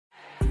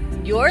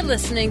You're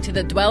listening to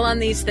the Dwell on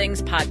These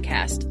Things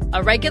podcast,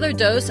 a regular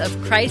dose of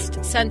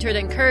Christ-centered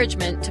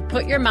encouragement to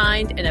put your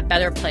mind in a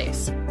better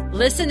place.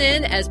 Listen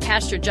in as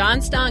Pastor John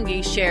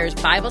Stange shares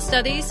Bible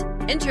studies,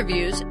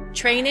 interviews,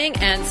 training,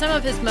 and some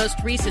of his most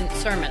recent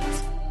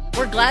sermons.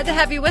 We're glad to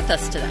have you with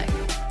us today.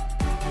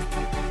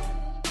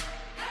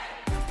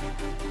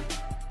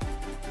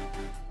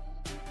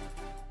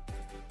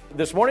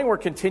 This morning we're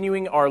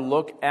continuing our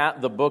look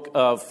at the book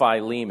of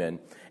Philemon,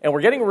 and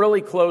we're getting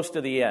really close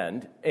to the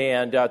end,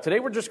 and today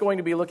we're just going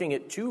to be looking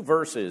at two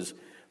verses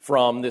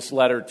from this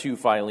letter to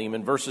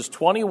Philemon, verses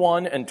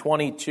 21 and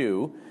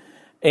 22,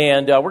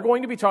 and we're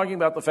going to be talking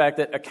about the fact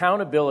that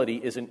accountability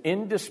is an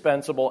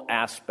indispensable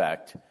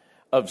aspect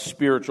of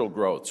spiritual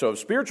growth. So if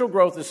spiritual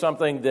growth is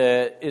something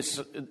that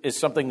is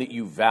something that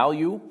you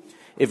value,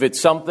 if it's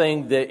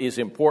something that is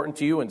important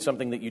to you and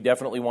something that you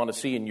definitely want to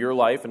see in your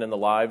life and in the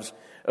lives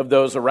of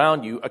those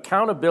around you,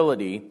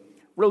 accountability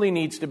really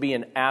needs to be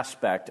an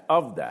aspect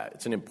of that.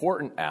 It's an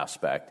important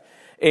aspect.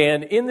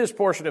 And in this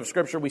portion of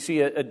Scripture, we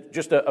see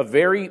just a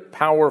very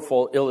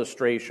powerful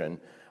illustration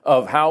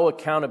of how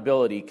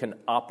accountability can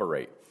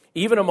operate,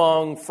 even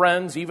among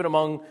friends, even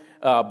among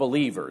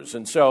believers.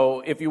 And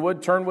so if you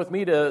would turn with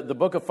me to the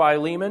book of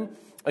Philemon.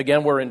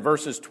 Again, we're in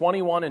verses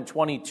 21 and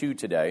 22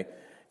 today,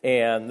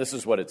 and this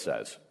is what it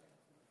says.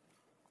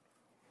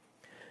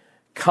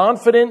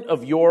 Confident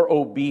of your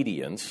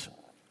obedience,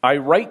 I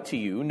write to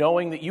you,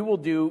 knowing that you will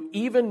do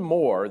even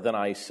more than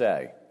I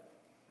say.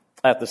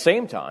 At the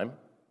same time,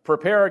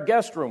 prepare a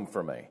guest room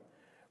for me,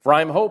 for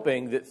I'm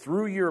hoping that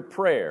through your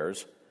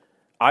prayers,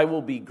 I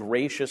will be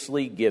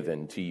graciously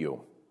given to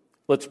you.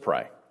 Let's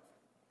pray.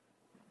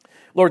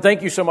 Lord,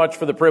 thank you so much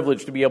for the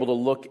privilege to be able to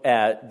look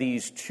at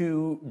these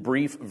two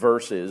brief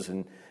verses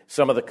and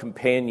some of the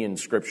companion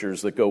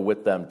scriptures that go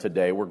with them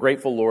today. We're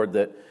grateful, Lord,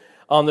 that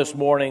on this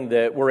morning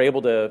that we're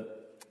able to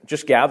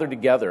just gather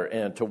together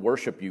and to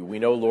worship you. We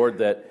know, Lord,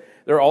 that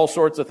there are all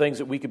sorts of things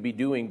that we could be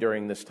doing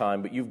during this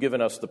time, but you've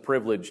given us the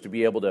privilege to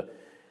be able to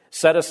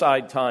set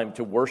aside time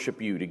to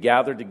worship you, to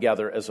gather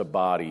together as a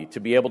body, to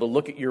be able to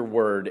look at your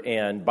word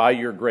and by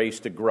your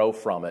grace to grow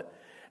from it.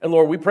 And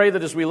Lord, we pray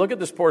that as we look at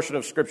this portion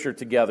of Scripture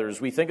together, as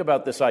we think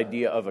about this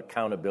idea of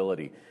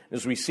accountability,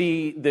 as we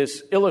see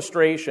this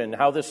illustration,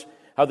 how this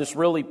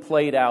really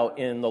played out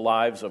in the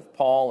lives of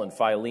Paul and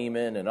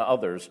Philemon and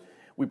others,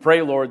 we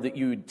pray, Lord, that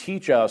you'd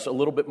teach us a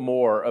little bit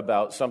more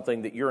about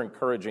something that you're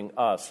encouraging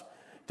us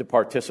to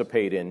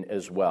participate in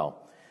as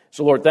well.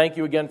 So, Lord, thank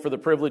you again for the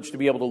privilege to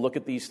be able to look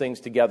at these things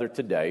together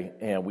today,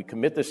 and we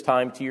commit this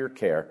time to your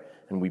care,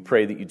 and we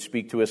pray that you'd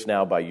speak to us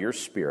now by your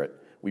Spirit.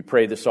 We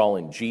pray this all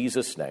in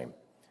Jesus' name.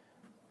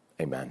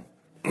 Amen.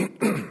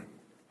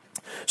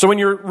 So when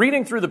you're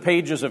reading through the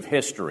pages of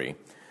history,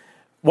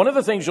 one of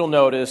the things you'll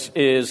notice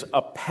is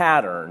a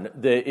pattern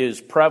that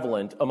is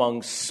prevalent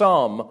among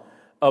some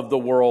of the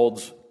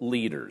world's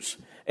leaders.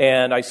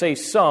 And I say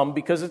some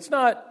because it's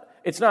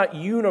not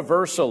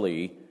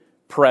universally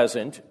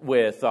present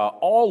with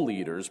all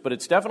leaders, but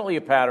it's definitely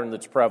a pattern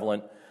that's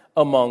prevalent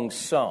among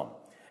some.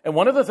 And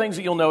one of the things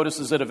that you'll notice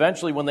is that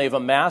eventually when they've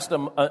amassed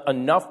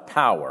enough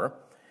power,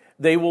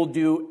 they will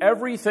do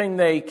everything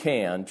they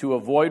can to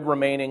avoid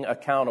remaining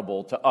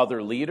accountable to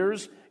other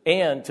leaders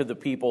and to the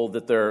people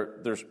that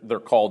they're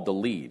called to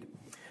lead.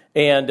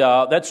 And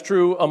that's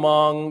true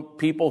among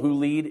people who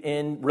lead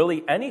in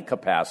really any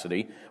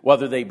capacity,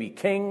 whether they be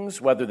kings,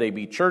 whether they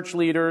be church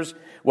leaders,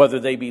 whether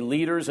they be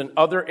leaders in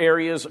other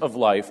areas of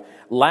life.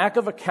 Lack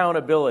of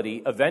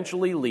accountability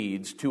eventually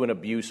leads to an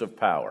abuse of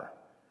power.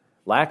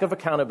 Lack of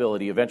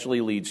accountability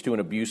eventually leads to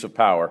an abuse of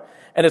power.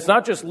 And it's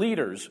not just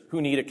leaders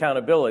who need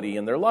accountability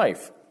in their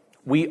life.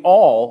 We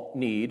all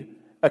need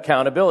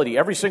accountability,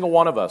 every single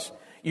one of us.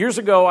 Years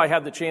ago, I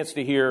had the chance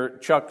to hear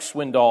Chuck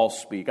Swindoll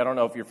speak. I don't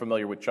know if you're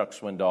familiar with Chuck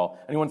Swindoll.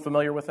 Anyone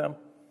familiar with him?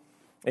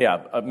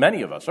 Yeah,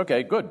 many of us.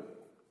 Okay, good.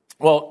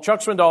 Well, Chuck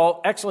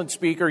Swindoll, excellent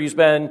speaker. He's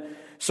been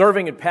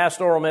serving in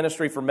pastoral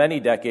ministry for many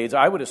decades.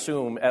 I would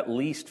assume at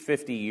least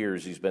 50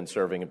 years he's been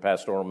serving in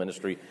pastoral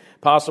ministry,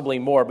 possibly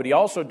more. But he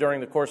also, during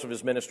the course of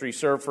his ministry,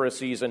 served for a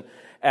season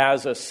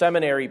as a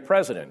seminary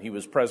president. He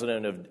was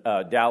president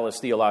of Dallas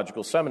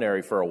Theological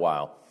Seminary for a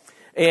while.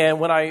 And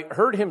when I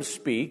heard him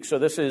speak, so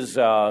this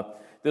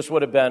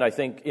would have been, I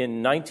think,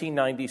 in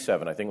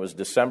 1997. I think it was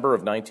December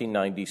of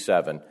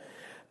 1997.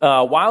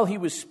 While he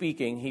was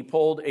speaking, he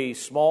pulled a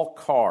small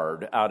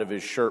card out of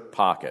his shirt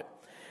pocket.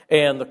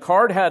 And the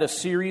card had a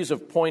series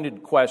of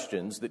pointed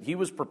questions that he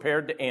was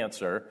prepared to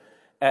answer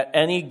at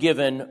any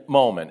given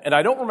moment. And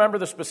I don't remember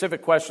the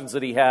specific questions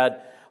that he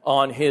had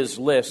on his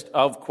list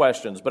of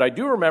questions, but I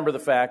do remember the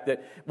fact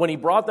that when he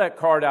brought that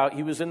card out,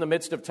 he was in the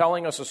midst of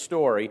telling us a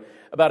story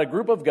about a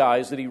group of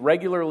guys that he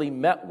regularly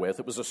met with.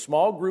 It was a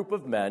small group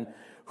of men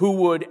who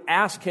would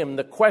ask him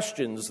the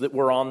questions that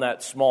were on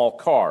that small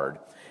card.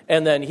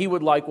 And then he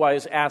would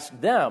likewise ask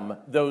them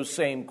those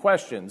same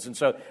questions. And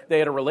so they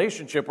had a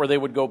relationship where they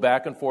would go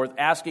back and forth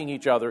asking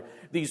each other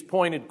these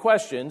pointed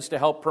questions to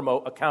help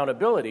promote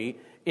accountability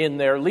in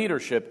their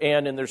leadership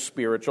and in their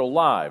spiritual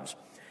lives.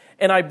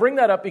 And I bring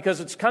that up because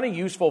it's kind of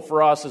useful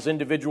for us as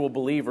individual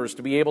believers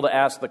to be able to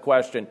ask the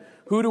question,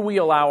 who do we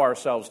allow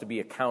ourselves to be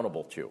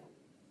accountable to?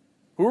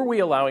 Who are we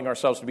allowing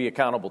ourselves to be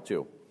accountable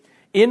to?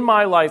 In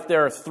my life,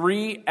 there are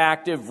 3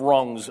 active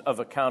rungs of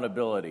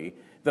accountability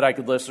that I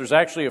could list. There's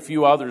actually a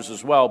few others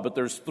as well, but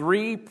there's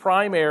 3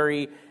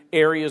 primary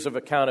areas of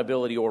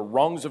accountability or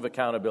rungs of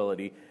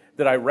accountability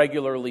that I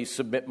regularly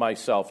submit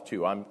myself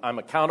to. I'm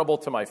accountable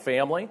to my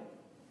family.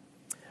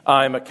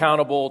 I'm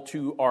accountable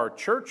to our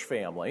church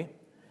family.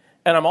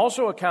 And I'm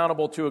also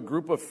accountable to a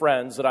group of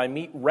friends that I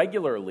meet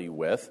regularly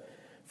with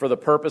for the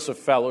purpose of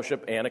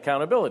fellowship and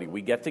accountability.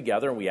 We get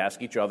together and we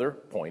ask each other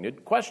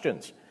pointed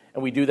questions.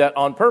 And we do that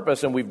on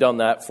purpose, and we've done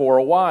that for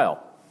a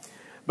while.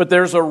 But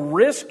there's a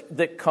risk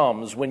that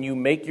comes when you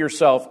make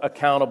yourself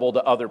accountable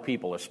to other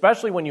people,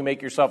 especially when you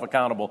make yourself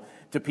accountable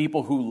to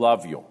people who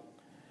love you.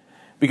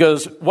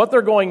 Because what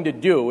they're going to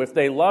do, if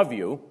they love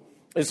you,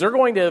 is they're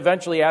going to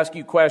eventually ask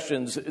you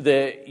questions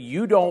that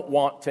you don't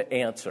want to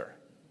answer.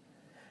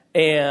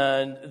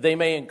 And they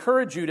may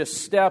encourage you to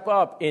step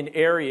up in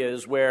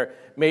areas where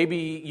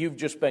maybe you've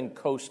just been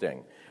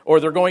coasting. Or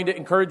they're going to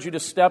encourage you to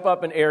step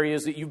up in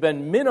areas that you've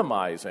been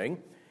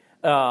minimizing,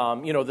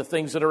 the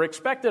things that are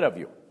expected of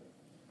you.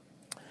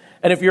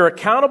 And if you're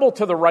accountable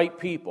to the right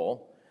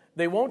people,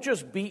 they won't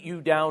just beat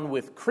you down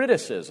with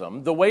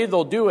criticism. The way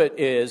they'll do it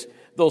is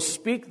they'll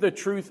speak the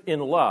truth in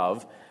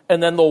love,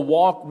 and then they'll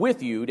walk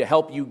with you to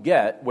help you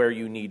get where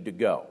you need to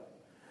go.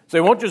 So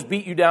they won't just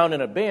beat you down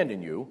and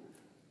abandon you.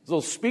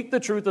 They'll speak the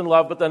truth in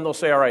love, but then they'll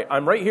say, all right,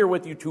 I'm right here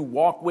with you to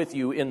walk with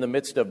you in the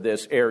midst of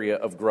this area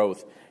of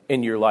growth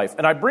in your life.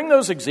 And I bring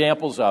those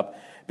examples up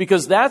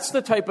because that's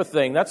the type of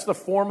thing, that's the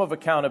form of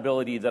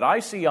accountability that I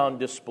see on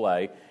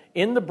display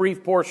in the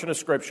brief portion of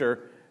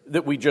Scripture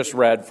that we just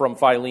read from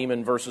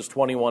Philemon verses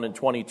 21 and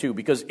 22.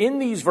 Because in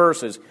these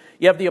verses,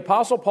 you have the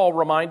Apostle Paul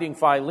reminding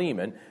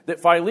Philemon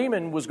that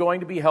Philemon was going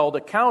to be held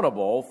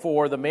accountable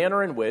for the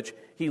manner in which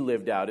he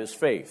lived out his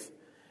faith.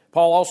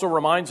 Paul also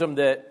reminds him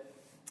that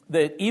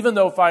even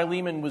though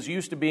Philemon was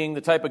used to being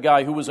the type of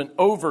guy who was an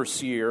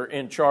overseer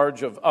in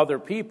charge of other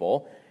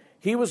people,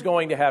 he was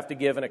going to have to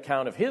give an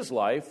account of his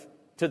life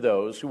to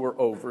those who were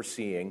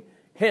overseeing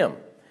him.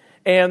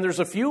 And there's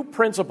a few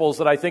principles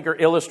that I think are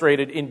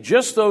illustrated in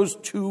just those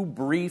 2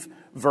 brief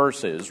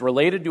verses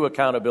related to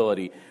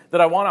accountability that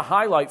I want to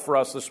highlight for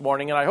us this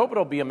morning, and I hope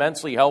it'll be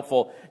immensely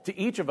helpful to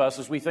each of us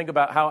as we think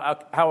about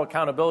how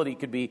accountability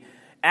could be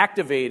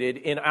activated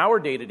in our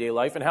day-to-day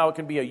life and how it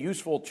can be a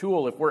useful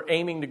tool if we're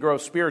aiming to grow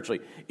spiritually.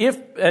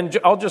 And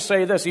I'll just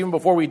say this, even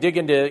before we dig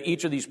into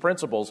each of these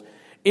principles,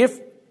 if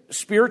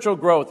spiritual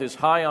growth is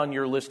high on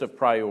your list of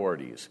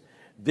priorities,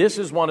 this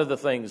is one of the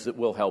things that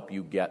will help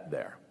you get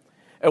there.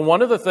 And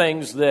one of the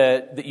things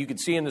that you can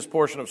see in this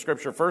portion of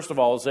Scripture, first of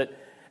all, is that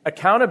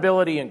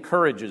accountability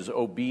encourages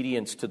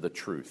obedience to the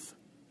truth.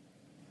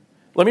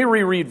 Let me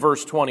reread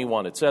verse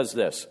 21. It says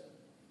this.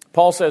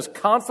 Paul says,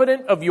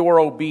 confident of your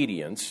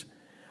obedience,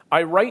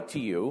 I write to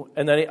you,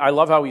 and then I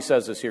love how he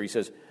says this here. He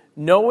says,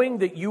 knowing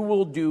that you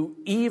will do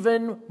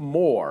even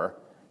more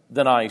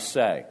than I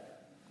say.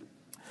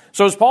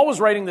 So as Paul was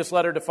writing this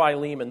letter to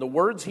Philemon, the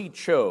words he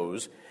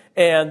chose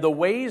and the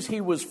ways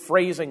he was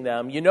phrasing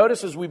them, you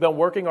notice as we've been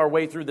working our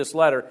way through this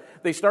letter,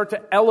 they start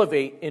to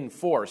elevate in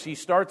force. He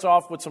starts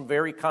off with some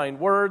very kind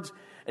words,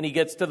 and he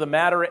gets to the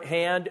matter at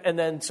hand, and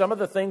then some of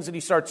the things that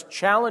he starts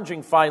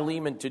challenging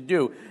Philemon to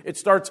do, it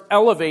starts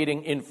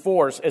elevating in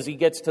force as he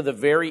gets to the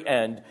very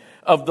end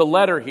of the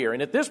letter here.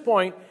 And at this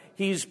point,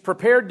 he's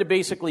prepared to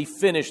basically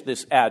finish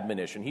this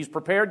admonition. He's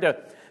prepared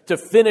to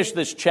finish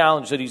this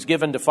challenge that he's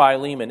given to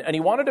Philemon, and he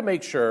wanted to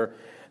make sure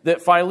that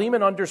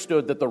Philemon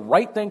understood that the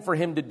right thing for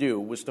him to do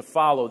was to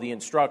follow the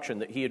instruction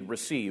that he had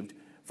received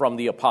from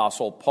the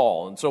Apostle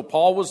Paul. And so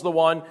Paul was the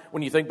one,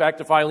 when you think back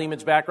to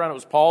Philemon's background, it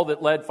was Paul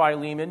that led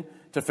Philemon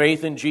to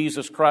faith in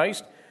Jesus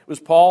Christ. It was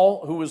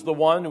Paul who was the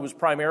one who was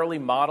primarily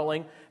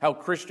modeling how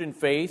Christian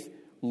faith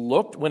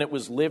looked when it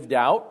was lived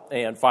out,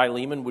 and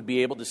Philemon would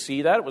be able to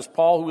see that. It was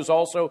Paul who was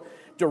also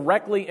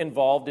directly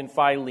involved in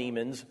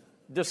Philemon's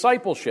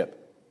discipleship.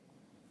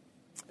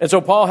 And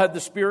so Paul had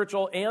the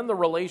spiritual and the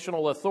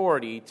relational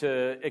authority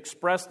to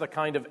express the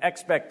kind of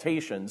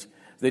expectations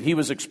that he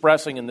was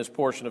expressing in this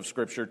portion of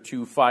Scripture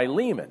to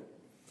Philemon.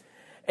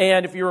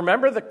 And if you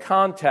remember the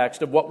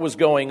context of what was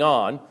going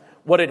on,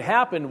 what had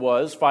happened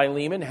was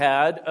Philemon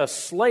had a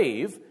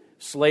slave.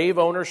 Slave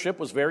ownership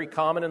was very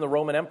common in the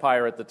Roman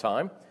Empire at the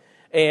time.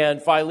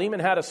 And Philemon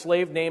had a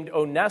slave named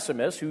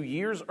Onesimus who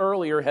years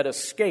earlier had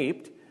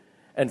escaped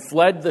and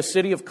fled the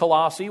city of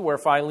Colossae where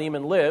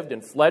Philemon lived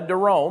and fled to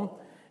Rome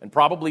and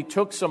probably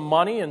took some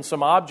money and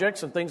some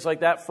objects and things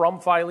like that from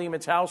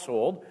Philemon's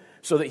household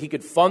so that he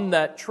could fund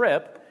that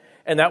trip.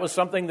 And that was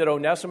something that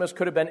Onesimus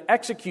could have been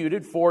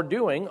executed for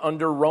doing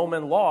under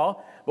Roman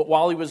law. But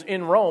while he was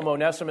in Rome,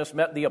 Onesimus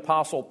met the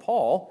Apostle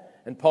Paul,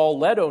 and Paul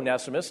led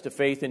Onesimus to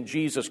faith in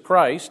Jesus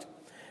Christ.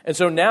 And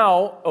so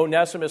now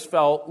Onesimus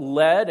felt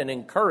led and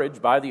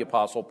encouraged by the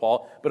Apostle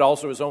Paul, but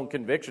also his own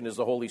conviction as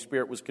the Holy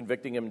Spirit was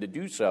convicting him to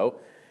do so,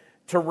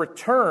 to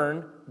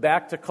return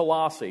back to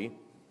Colossae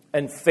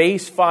and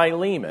face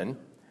Philemon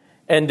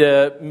and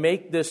to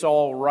make this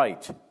all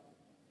right.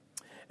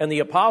 And the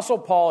Apostle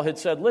Paul had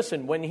said,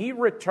 listen, when he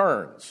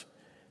returns,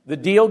 the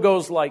deal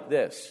goes like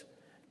this.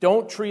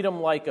 Don't treat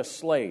him like a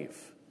slave.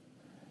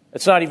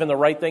 It's not even the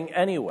right thing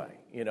anyway.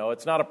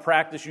 It's not a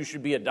practice you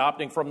should be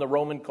adopting from the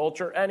Roman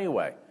culture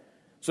anyway.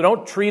 So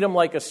don't treat him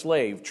like a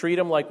slave. Treat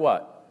him like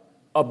what?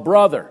 A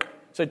brother.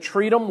 So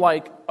treat him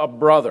like a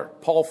brother.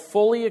 Paul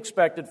fully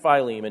expected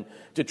Philemon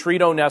to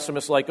treat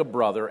Onesimus like a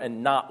brother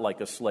and not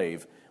like a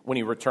slave when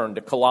he returned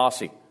to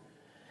Colossae.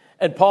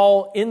 And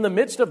Paul, in the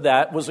midst of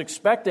that, was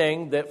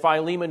expecting that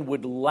Philemon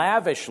would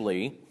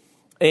lavishly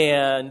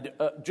and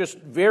just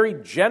very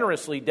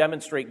generously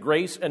demonstrate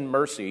grace and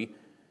mercy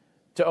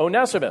to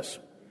Onesimus.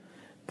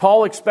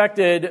 Paul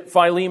expected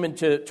Philemon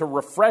to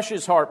refresh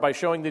his heart by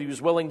showing that he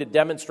was willing to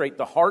demonstrate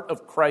the heart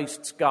of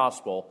Christ's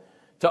gospel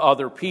to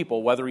other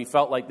people, whether he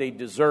felt like they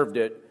deserved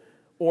it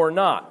or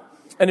not.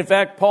 And in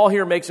fact, Paul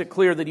here makes it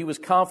clear that he was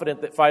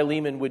confident that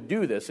Philemon would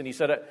do this. And he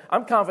said,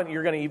 I'm confident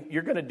you're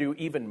going to do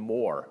even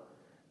more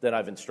than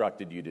I've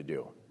instructed you to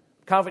do.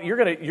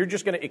 Confident you're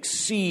just going to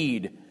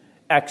exceed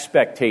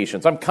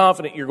expectations. I'm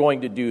confident you're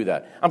going to do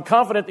that. I'm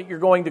confident that you're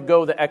going to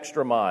go the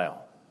extra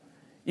mile.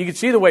 You can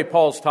see the way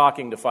Paul's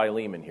talking to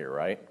Philemon here,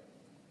 right?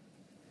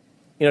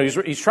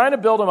 He's trying to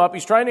build him up.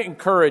 He's trying to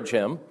encourage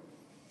him.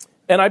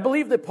 And I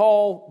believe that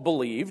Paul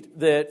believed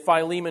that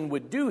Philemon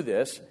would do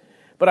this,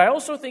 but I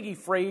also think he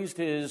phrased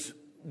his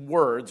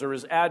words or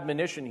his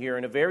admonition here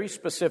in a very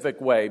specific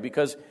way,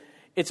 because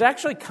it's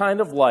actually kind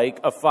of like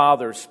a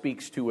father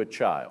speaks to a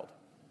child.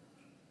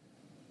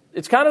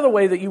 It's kind of the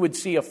way that you would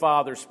see a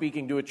father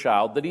speaking to a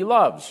child that he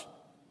loves.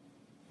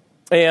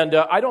 And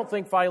I don't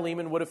think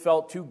Philemon would have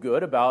felt too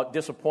good about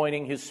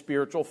disappointing his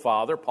spiritual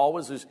father. Paul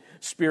was his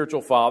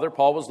spiritual father.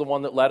 Paul was the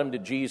one that led him to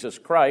Jesus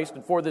Christ.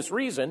 And for this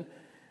reason,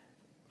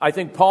 I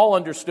think Paul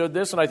understood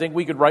this, and I think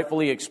we could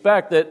rightfully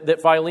expect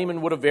that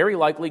Philemon would have very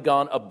likely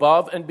gone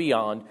above and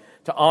beyond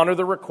to honor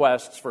the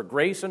requests for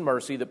grace and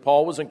mercy that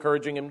Paul was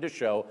encouraging him to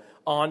show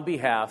on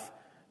behalf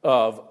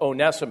of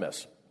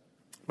Onesimus.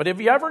 But have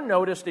you ever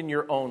noticed in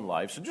your own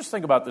life, so just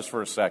think about this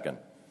for a second.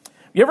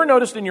 Have you ever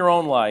noticed in your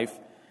own life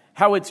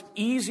how it's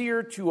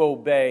easier to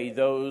obey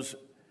those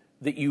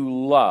that you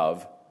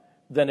love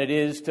than it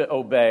is to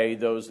obey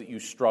those that you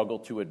struggle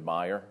to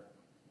admire?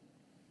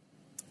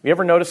 Have you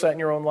ever noticed that in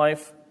your own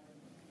life?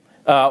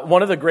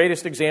 One of the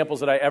greatest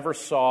examples that I ever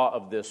saw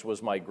of this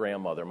was my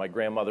grandmother. My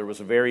grandmother was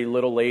a very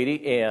little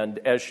lady, and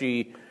as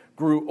she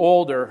grew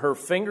older, her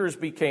fingers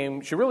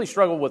she really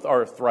struggled with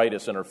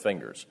arthritis in her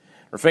fingers.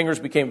 Her fingers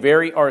became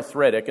very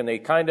arthritic, and they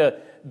kind of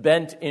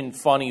bent in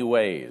funny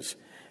ways.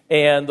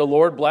 And the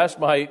Lord blessed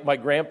my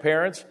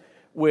grandparents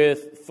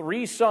with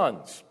 3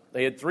 sons.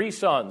 They had 3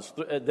 sons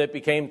that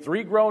became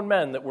 3 grown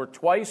men that were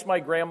twice my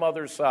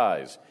grandmother's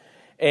size.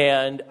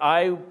 And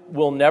I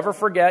will never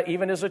forget,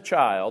 even as a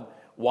child,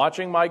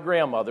 watching my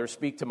grandmother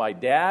speak to my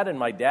dad and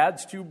my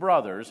dad's 2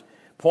 brothers,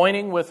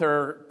 pointing with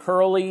her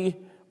curly,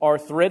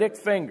 arthritic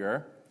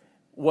finger,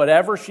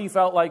 whatever she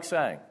felt like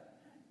saying.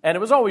 And it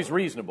was always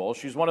reasonable.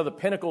 She's one of the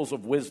pinnacles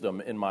of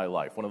wisdom in my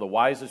life, one of the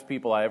wisest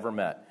people I ever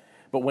met.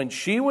 But when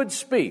she would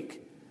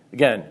speak,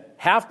 again,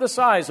 half the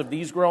size of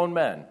these grown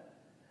men,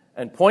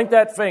 and point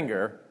that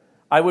finger,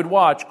 I would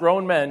watch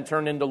grown men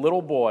turn into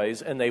little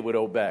boys, and they would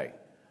obey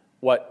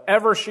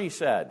whatever she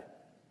said.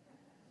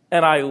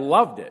 And I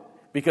loved it,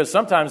 because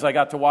sometimes I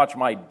got to watch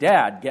my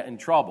dad get in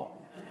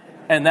trouble.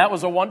 And that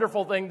was a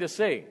wonderful thing to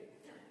see.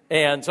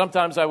 And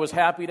sometimes I was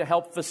happy to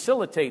help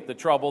facilitate the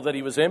trouble that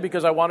he was in,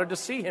 because I wanted to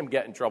see him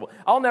get in trouble.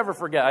 I'll never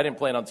forget, I didn't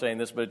plan on saying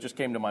this, but it just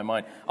came to my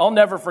mind. I'll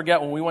never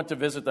forget when we went to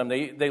visit them.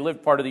 They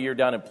lived part of the year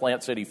down in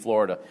Plant City,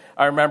 Florida.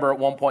 I remember at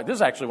one point, this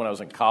is actually when I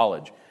was in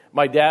college,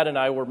 my dad and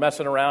I were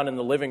messing around in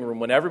the living room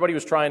when everybody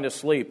was trying to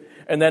sleep,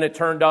 and then it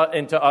turned out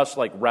into us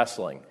like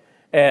wrestling,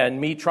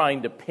 and me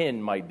trying to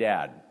pin my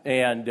dad.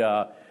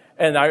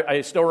 And I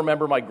still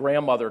remember my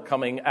grandmother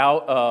coming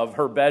out of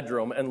her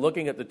bedroom and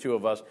looking at the 2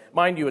 of us.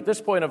 Mind you, at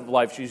this point of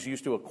life, she's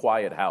used to a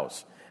quiet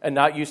house and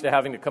not used to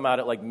having to come out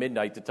at like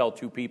midnight to tell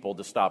 2 people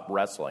to stop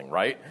wrestling,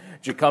 right?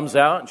 She comes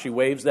out and she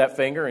waves that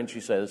finger and she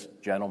says,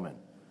 "Gentlemen,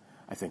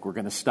 I think we're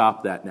going to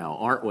stop that now,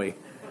 aren't we?"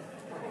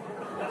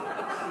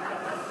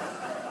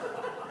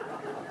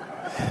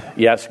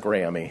 Yes,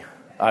 Grammy,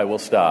 I will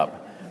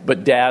stop.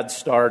 But Dad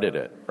started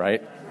it,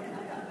 right?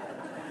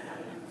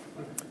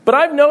 But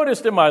I've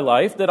noticed in my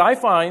life that I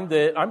find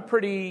that I'm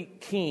pretty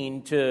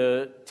keen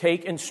to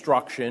take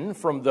instruction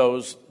from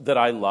those that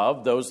I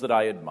love, those that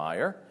I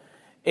admire.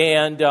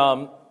 And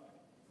I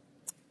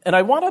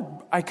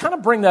kind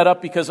of bring that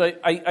up because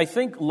I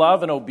think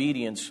love and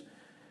obedience,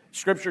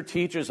 Scripture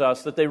teaches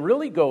us that they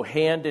really go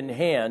hand in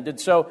hand.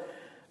 And so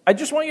I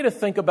just want you to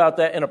think about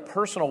that in a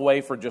personal way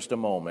for just a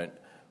moment.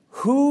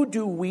 Who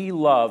do we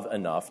love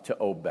enough to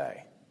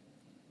obey?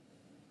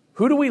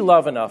 Who do we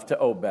love enough to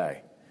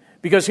obey?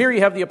 Because here you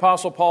have the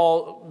Apostle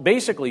Paul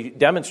basically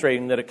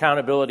demonstrating that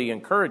accountability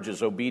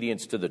encourages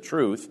obedience to the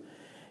truth.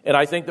 And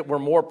I think that we're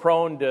more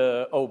prone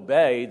to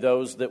obey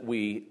those that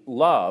we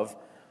love.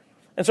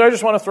 And so I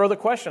just want to throw the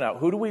question out.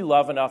 Who do we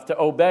love enough to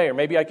obey? Or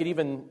maybe I could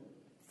even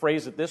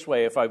phrase it this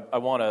way if I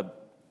want to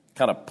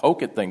kind of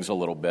poke at things a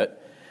little bit.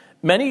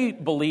 Many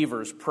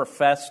believers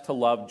profess to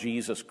love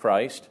Jesus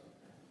Christ,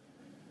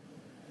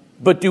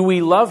 but do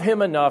we love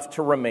him enough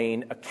to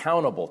remain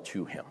accountable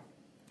to him?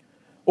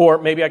 Or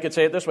maybe I could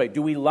say it this way.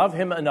 Do we love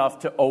him enough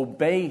to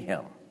obey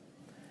him?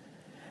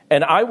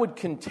 And I would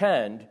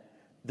contend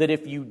that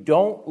if you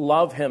don't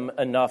love him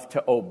enough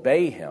to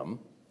obey him,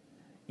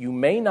 you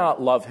may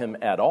not love him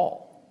at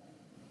all.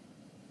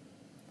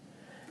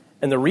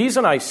 And the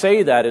reason I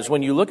say that is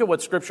when you look at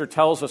what Scripture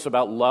tells us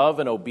about love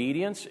and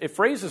obedience, it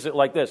phrases it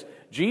like this.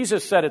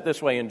 Jesus said it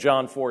this way in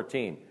John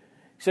 14. He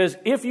says,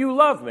 if you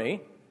love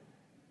me,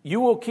 you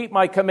will keep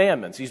my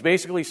commandments. He's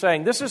basically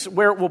saying this is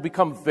where it will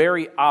become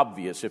very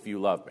obvious if you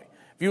love me.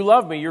 If you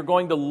love me, you're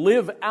going to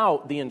live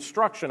out the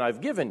instruction I've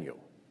given you.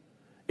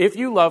 If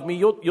you love me,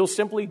 you'll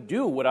simply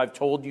do what I've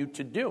told you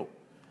to do.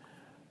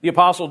 The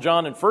Apostle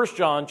John in 1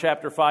 John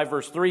chapter 5,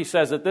 verse 3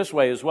 says it this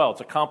way as well.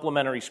 It's a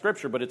complementary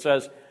scripture, but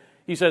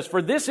he says,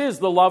 for this is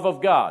the love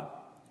of God,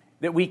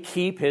 that we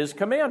keep his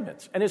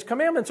commandments. And his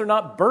commandments are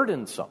not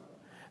burdensome.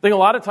 I think a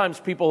lot of times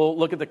people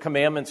look at the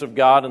commandments of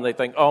God and they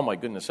think, oh my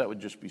goodness, that would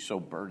just be so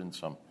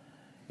burdensome.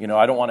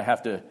 I don't want to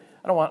have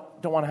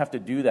to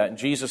do that. And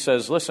Jesus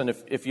says, listen,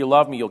 if you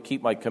love me, you'll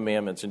keep my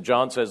commandments. And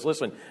John says,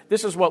 listen,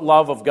 this is what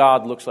love of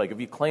God looks like. If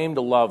you claim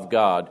to love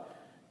God,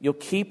 you'll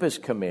keep his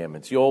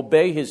commandments. You'll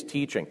obey his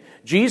teaching.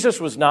 Jesus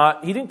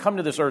he didn't come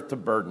to this earth to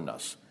burden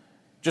us.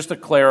 Just to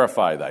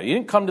clarify that. He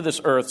didn't come to this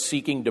earth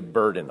seeking to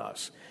burden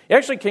us. He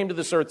actually came to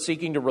this earth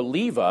seeking to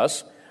relieve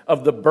us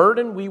of the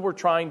burden we were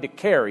trying to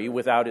carry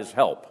without his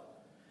help.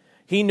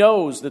 He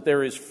knows that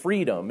there is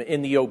freedom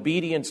in the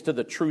obedience to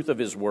the truth of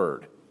his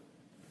word.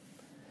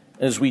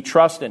 As we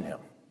trust in him,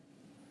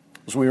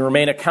 as we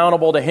remain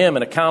accountable to him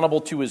and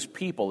accountable to his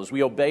people, as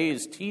we obey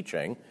his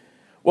teaching,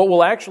 what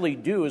we'll actually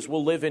do is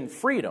we'll live in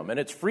freedom, and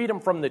it's freedom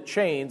from the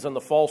chains and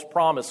the false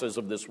promises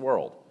of this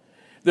world.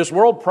 This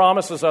world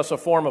promises us a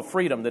form of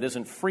freedom that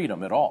isn't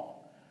freedom at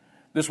all.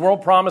 This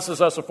world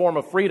promises us a form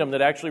of freedom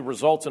that actually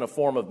results in a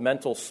form of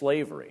mental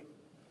slavery.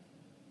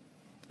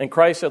 And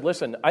Christ said,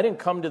 listen, I didn't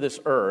come to this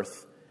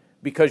earth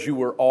because you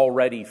were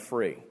already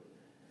free.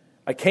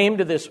 I came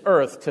to this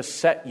earth to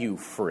set you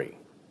free.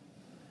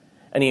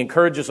 And he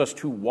encourages us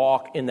to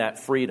walk in that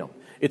freedom.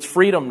 It's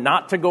freedom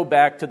not to go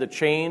back to the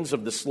chains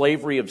of the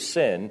slavery of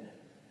sin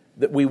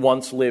that we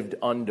once lived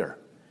under.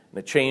 And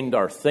it chained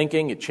our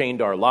thinking, it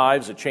chained our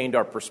lives, it chained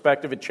our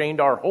perspective, it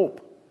chained our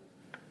hope.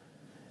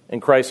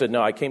 And Christ said,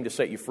 no, I came to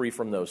set you free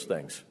from those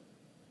things.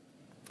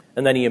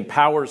 And then he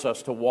empowers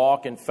us to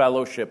walk in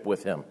fellowship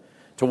with him,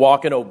 to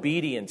walk in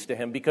obedience to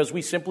him, because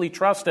we simply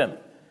trust him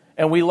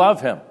and we love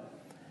him.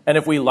 And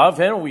if we love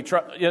him, we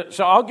trust.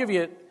 So I'll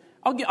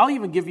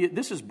even give you,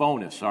 this is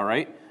bonus, all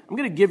right? I'm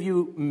going to give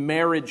you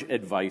marriage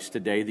advice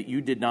today that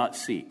you did not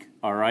seek,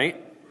 all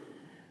right?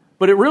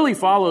 But it really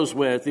follows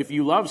with, if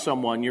you love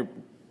someone, you're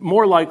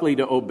more likely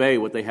to obey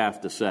what they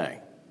have to say.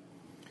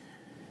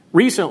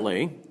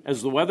 Recently,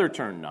 as the weather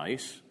turned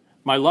nice,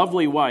 my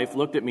lovely wife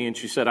looked at me and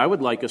she said, I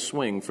would like a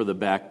swing for the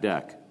back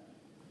deck.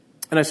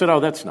 And I said, oh,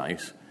 that's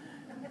nice.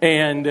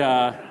 And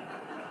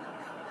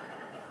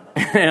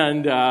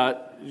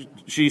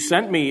she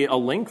sent me a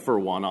link for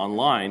one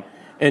online,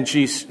 and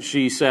she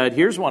said,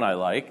 here's one I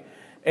like.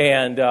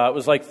 And it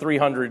was like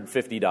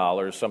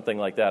 $350, something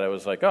like that. I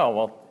was like, oh,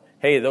 well,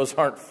 hey, those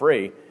aren't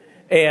free.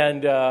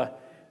 And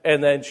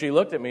then she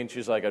looked at me and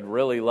she's like, I'd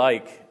really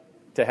like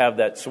to have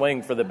that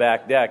swing for the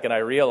back deck. And I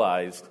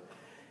realized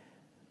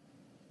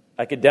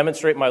I could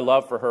demonstrate my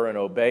love for her and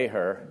obey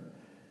her,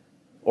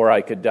 or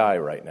I could die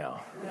right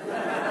now.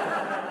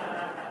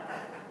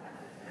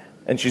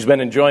 And she's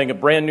been enjoying a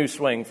brand new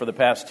swing for the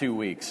past 2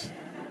 weeks.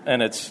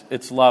 And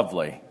it's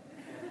lovely.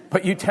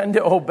 But you tend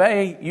to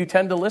obey, you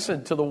tend to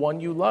listen to the one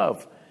you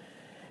love.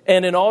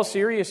 And in all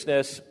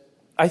seriousness,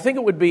 I think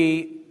it would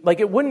be,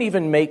 it wouldn't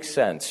even make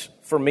sense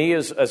for me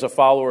as a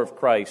follower of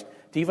Christ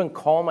to even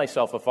call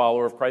myself a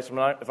follower of Christ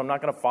if I'm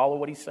not going to follow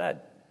what he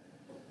said.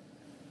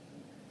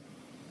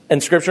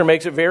 And Scripture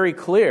makes it very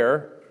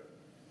clear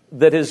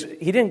that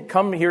he didn't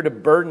come here to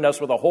burden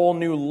us with a whole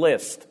new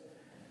list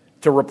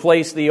to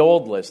replace the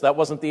old list. That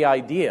wasn't the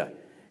idea.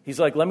 He's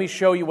like, let me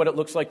show you what it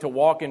looks like to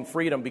walk in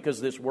freedom,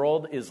 because this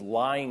world is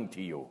lying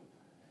to you.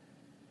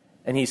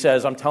 And he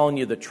says, I'm telling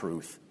you the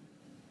truth.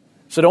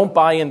 So don't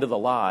buy into the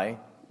lie.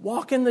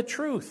 Walk in the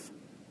truth.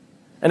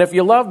 And if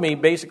you love me,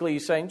 basically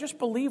he's saying, just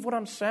believe what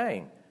I'm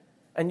saying.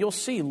 And you'll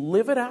see,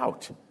 live it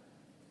out.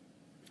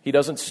 He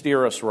doesn't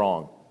steer us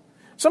wrong.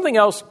 Something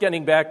else,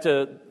 getting back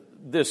to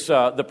this,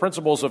 the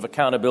principles of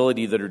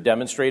accountability that are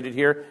demonstrated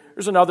here.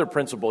 There's another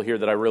principle here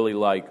that I really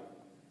like.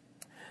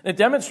 And it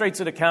demonstrates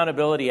that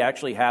accountability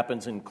actually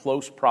happens in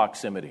close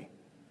proximity.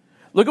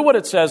 Look at what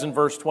it says in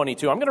verse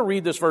 22. I'm going to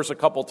read this verse a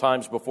couple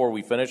times before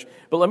we finish,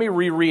 but let me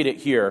reread it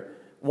here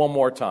one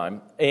more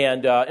time.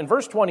 And in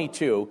verse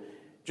 22,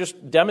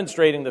 just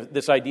demonstrating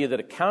this idea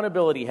that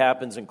accountability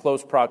happens in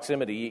close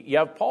proximity, you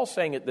have Paul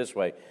saying it this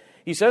way.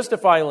 He says to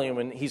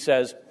Philemon, he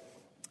says,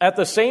 At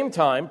the same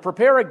time,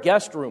 prepare a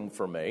guest room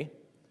for me,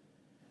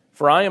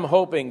 for I am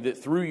hoping that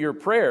through your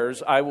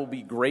prayers I will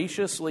be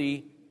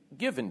graciously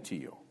given to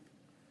you.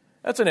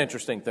 That's an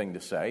interesting thing to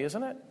say,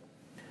 isn't it?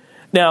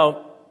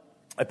 Now,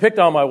 I picked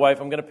on my wife.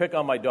 I'm going to pick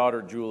on my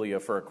daughter, Julia,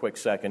 for a quick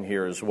second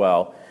here as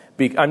well.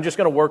 I'm just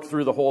going to work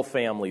through the whole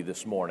family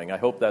this morning. I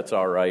hope that's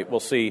all right.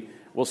 We'll see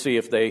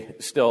if they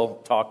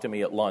still talk to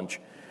me at lunch.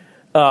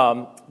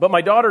 But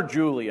my daughter,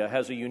 Julia,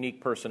 has a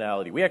unique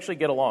personality. We actually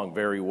get along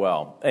very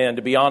well. And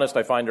to be honest,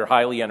 I find her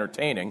highly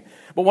entertaining.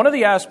 But one of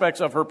the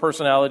aspects of her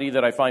personality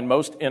that I find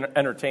most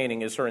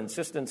entertaining is her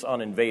insistence on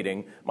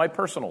invading my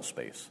personal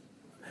space.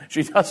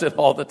 She does it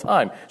all the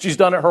time. She's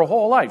done it her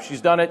whole life.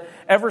 She's done it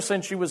ever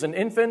since she was an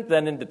infant,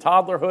 then into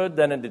toddlerhood,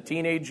 then into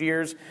teenage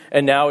years,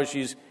 and now as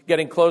she's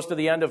getting close to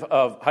the end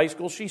of high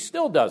school, she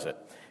still does it.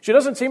 She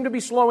doesn't seem to be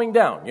slowing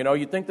down. You know,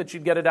 you'd think that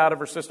she'd get it out of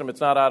her system.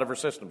 It's not out of her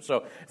system.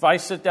 So if I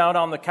sit down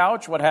on the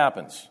couch, what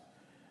happens?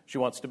 She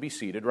wants to be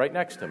seated right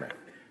next to me.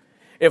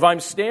 If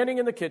I'm standing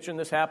in the kitchen,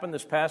 this happened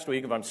this past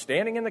week, if I'm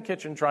standing in the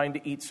kitchen trying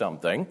to eat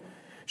something,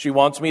 she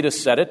wants me to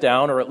set it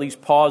down or at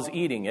least pause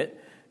eating it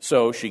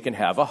so she can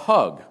have a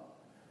hug.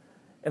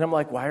 And I'm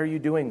like, why are you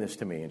doing this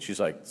to me? And she's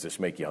like, does this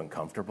make you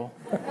uncomfortable?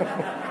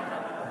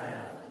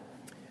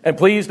 And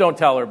please don't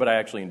tell her, but I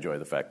actually enjoy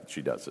the fact that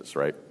she does this,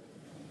 right?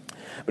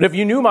 But if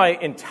you knew my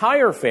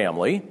entire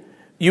family,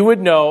 you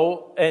would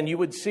know and you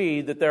would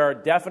see that there are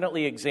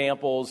definitely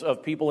examples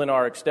of people in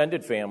our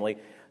extended family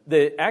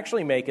that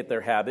actually make it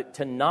their habit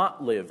to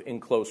not live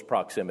in close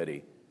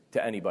proximity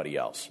to anybody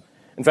else.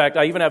 In fact,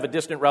 I even have a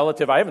distant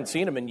relative. I haven't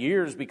seen him in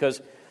years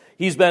because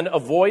he's been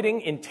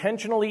avoiding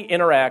intentionally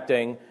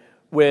interacting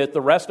with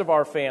the rest of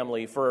our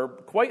family for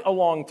quite a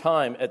long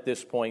time at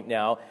this point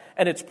now.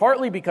 And it's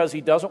partly because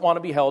he doesn't want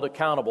to be held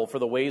accountable for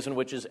the ways in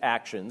which his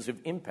actions have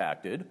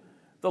impacted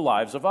the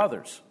lives of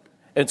others.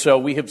 And so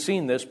we have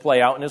seen this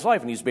play out in his life,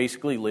 and he's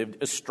basically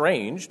lived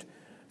estranged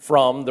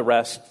from the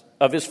rest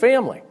of his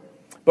family.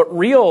 But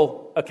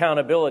real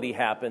accountability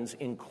happens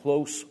in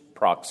close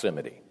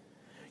proximity.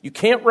 You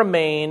can't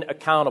remain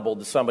accountable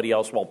to somebody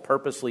else while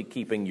purposely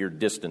keeping your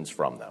distance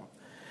from them.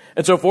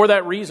 And so for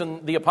that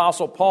reason, the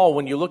Apostle Paul,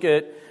 when you look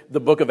at the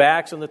book of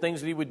Acts and the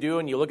things that he would do,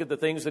 and you look at the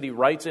things that he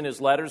writes in his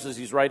letters as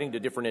he's writing to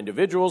different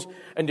individuals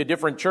and to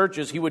different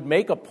churches, he would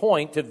make a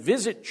point to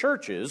visit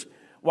churches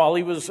while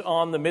he was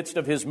on the midst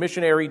of his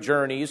missionary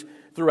journeys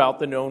throughout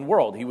the known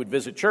world. He would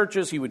visit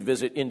churches, he would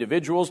visit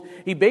individuals.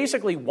 He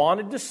basically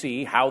wanted to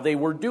see how they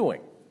were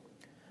doing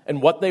and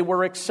what they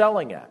were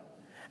excelling at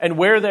and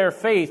where their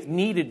faith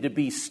needed to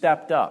be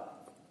stepped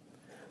up.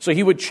 So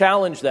he would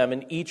challenge them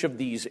in each of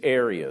these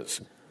areas.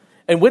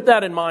 And with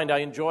that in mind, I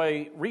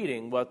enjoy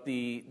reading what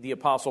the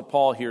Apostle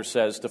Paul here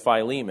says to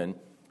Philemon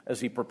as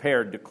he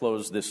prepared to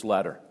close this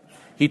letter.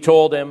 He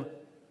told him,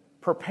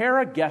 prepare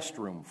a guest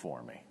room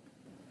for me.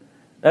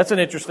 That's an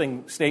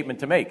interesting statement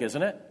to make,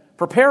 isn't it?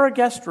 Prepare a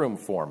guest room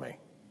for me.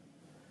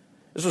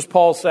 This was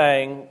Paul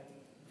saying,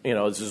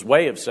 this is his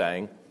way of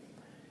saying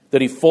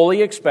that he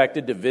fully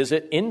expected to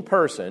visit in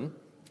person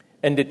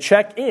and to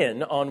check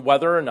in on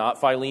whether or not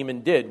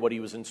Philemon did what he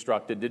was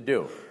instructed to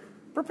do.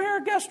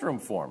 Prepare a guest room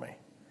for me.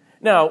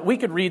 Now, we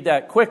could read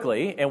that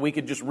quickly, and we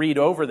could just read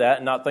over that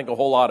and not think a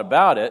whole lot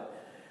about it.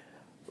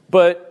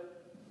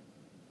 But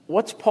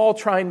what's Paul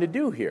trying to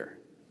do here?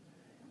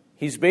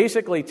 He's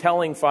basically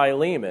telling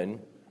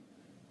Philemon,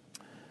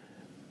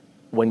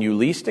 when you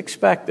least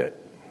expect it,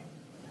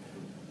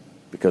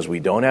 because we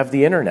don't have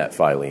the internet,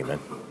 Philemon,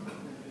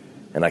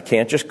 and I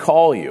can't just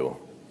call you,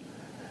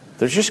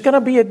 there's just going to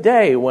be a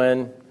day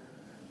when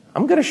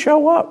I'm going to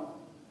show up,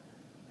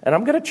 and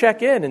I'm going to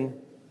check in and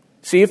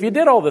see if you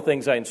did all the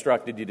things I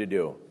instructed you to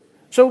do.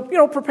 So,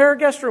 prepare a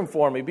guest room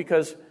for me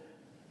because,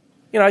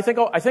 I think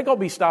I'll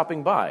be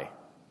stopping by.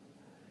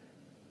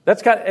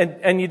 That's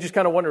and you just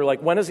kind of wonder,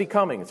 when is he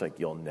coming? It's like,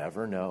 you'll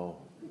never know.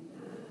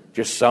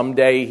 Just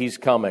someday he's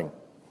coming.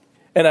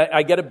 And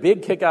I get a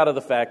big kick out of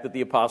the fact that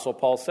the Apostle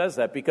Paul says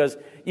that because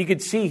you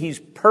could see he's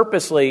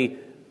purposely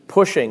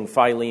pushing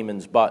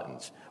Philemon's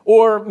buttons.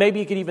 Or maybe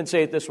you could even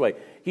say it this way.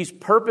 He's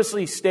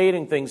purposely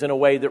stating things in a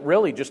way that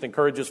really just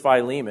encourages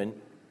Philemon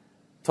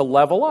to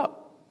level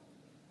up.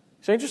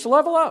 He's saying, just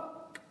level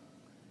up.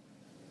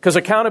 Because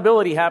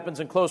accountability happens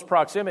in close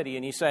proximity,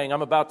 and he's saying,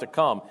 I'm about to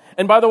come.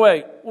 And by the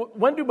way,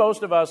 when do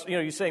most of us,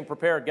 you're saying,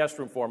 prepare a guest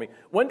room for me.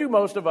 When do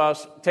most of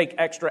us take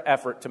extra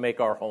effort to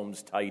make our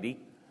homes tidy?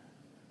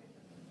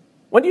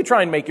 When do you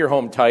try and make your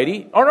home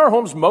tidy? Aren't our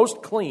homes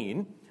most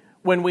clean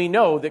when we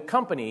know that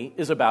company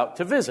is about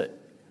to visit?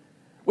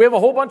 We have a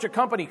whole bunch of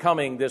company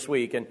coming this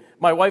week, and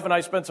my wife and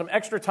I spent some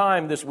extra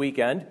time this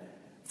weekend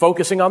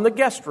focusing on the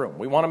guest room.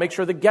 We want to make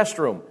sure the guest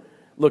room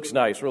looks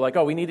nice. We're like,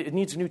 it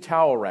needs a new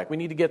towel rack. We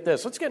need to get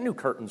this. Let's get new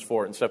curtains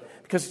for it and stuff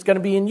because it's going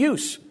to be in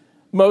use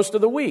most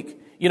of the week.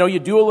 You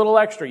do a little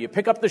extra. You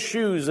pick up the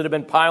shoes that have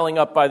been piling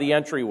up by the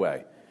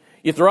entryway.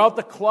 You throw out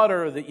the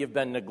clutter that you've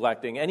been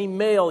neglecting. Any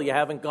mail you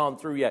haven't gone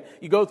through yet.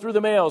 You go through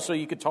the mail so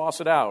you could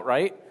toss it out,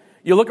 right?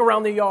 You look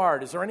around the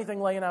yard. Is there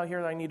anything laying out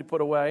here that I need to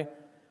put away?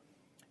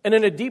 And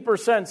in a deeper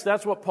sense,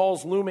 that's what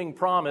Paul's looming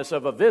promise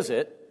of a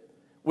visit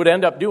would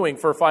end up doing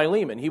for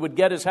Philemon. He would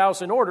get his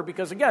house in order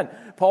because, again,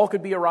 Paul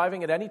could be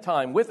arriving at any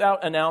time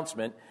without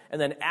announcement and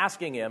then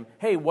asking him,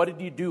 hey, what did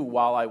you do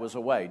while I was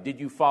away? Did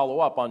you follow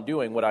up on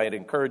doing what I had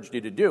encouraged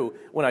you to do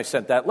when I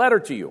sent that letter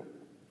to you?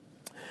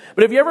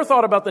 But have you ever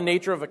thought about the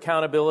nature of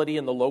accountability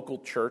in the local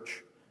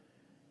church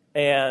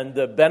and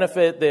the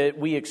benefit that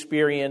we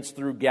experience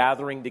through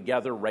gathering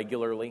together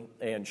regularly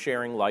and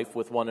sharing life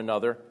with one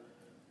another?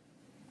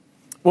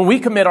 When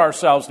we commit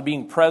ourselves to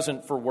being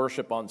present for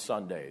worship on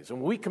Sundays, and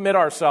when we commit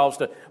ourselves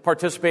to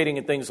participating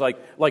in things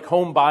like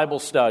home Bible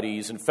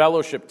studies and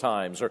fellowship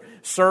times or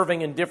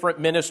serving in different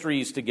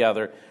ministries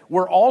together,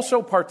 we're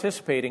also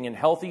participating in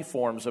healthy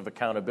forms of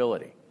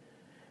accountability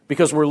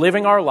because we're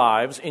living our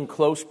lives in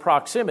close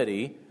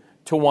proximity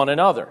to one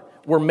another.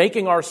 We're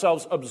making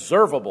ourselves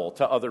observable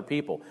to other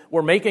people.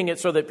 We're making it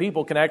so that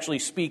people can actually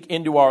speak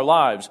into our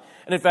lives.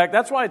 And in fact,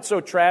 that's why it's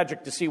so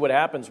tragic to see what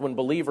happens when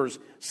believers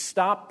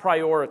stop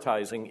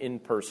prioritizing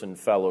in-person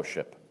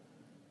fellowship.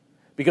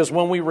 Because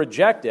when we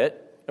reject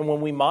it, and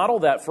when we model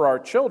that for our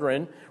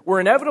children, we're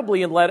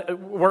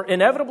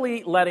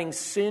inevitably letting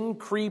sin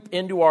creep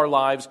into our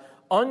lives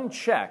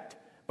unchecked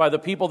by the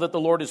people that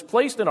the Lord has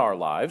placed in our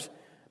lives,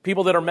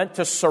 people that are meant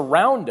to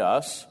surround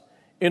us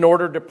in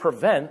order to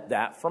prevent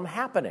that from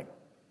happening.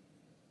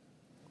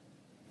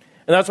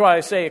 And that's why I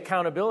say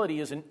accountability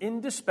is an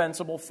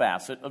indispensable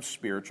facet of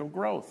spiritual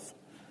growth.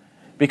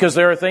 Because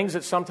there are things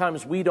that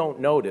sometimes we don't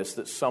notice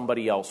that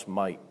somebody else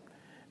might.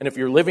 And if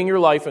you're living your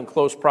life in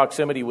close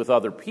proximity with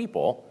other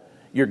people,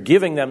 you're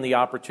giving them the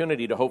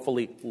opportunity to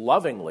hopefully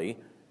lovingly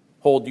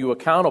hold you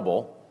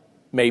accountable,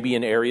 maybe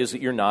in areas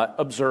that you're not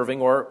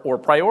observing or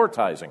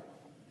prioritizing.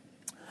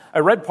 I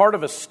read part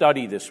of a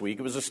study this week.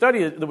 It was a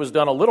study that was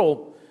done a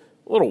little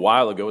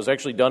while ago. It was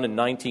actually done in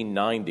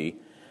 1990.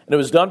 And it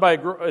was done by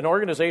an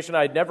organization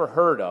I'd never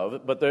heard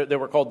of, but they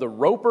were called the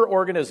Roper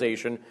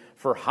Organization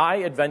for High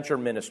Adventure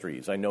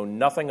Ministries. I know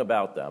nothing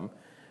about them,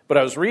 but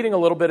I was reading a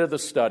little bit of the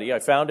study. I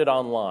found it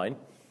online.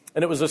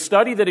 And it was a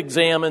study that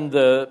examined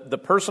the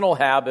personal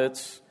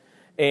habits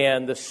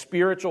and the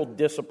spiritual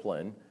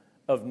discipline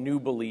of new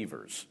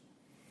believers.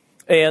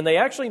 And they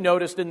actually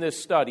noticed in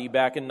this study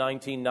back in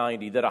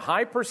 1990 that a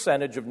high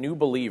percentage of new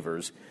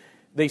believers,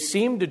 they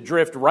seem to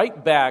drift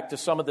right back to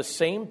some of the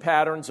same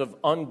patterns of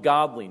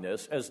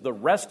ungodliness as the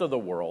rest of the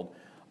world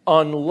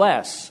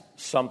unless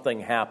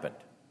something happened.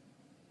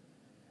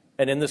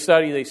 And in the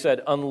study they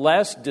said,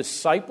 unless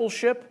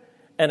discipleship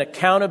and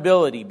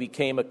accountability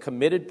became a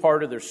committed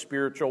part of their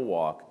spiritual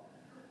walk,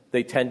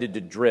 they tended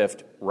to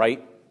drift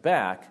right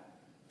back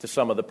to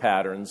some of the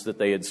patterns that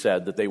they had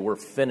said that they were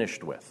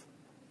finished with.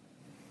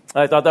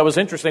 I thought that was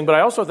interesting, but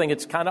I also think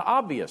it's kind of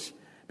obvious.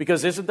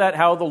 Because isn't that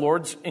how the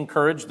Lord's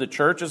encouraged the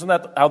church? Isn't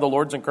that how the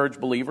Lord's encouraged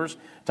believers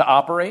to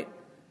operate?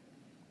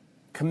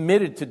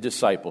 Committed to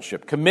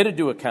discipleship, committed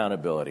to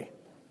accountability.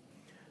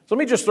 So let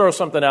me just throw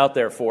something out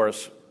there for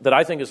us that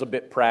I think is a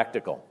bit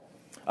practical.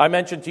 I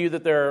mentioned to you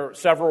that there are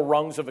several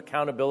rungs of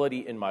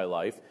accountability in my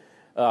life.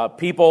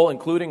 People,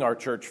 including our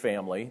church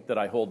family, that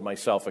I hold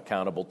myself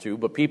accountable to,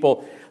 but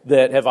people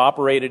that have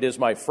operated as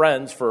my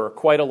friends for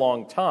quite a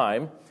long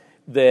time,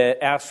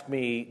 that ask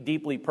me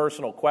deeply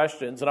personal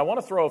questions. And I want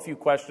to throw a few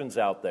questions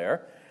out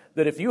there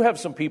that if you have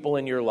some people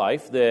in your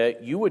life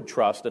that you would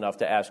trust enough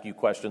to ask you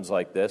questions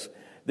like this,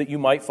 that you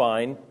might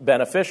find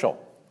beneficial.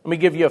 Let me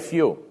give you a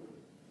few.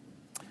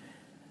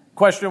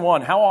 Question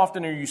 1, how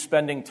often are you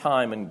spending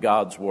time in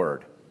God's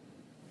Word?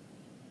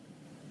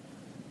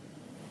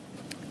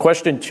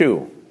 Question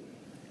 2,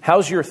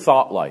 how's your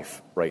thought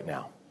life right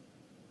now?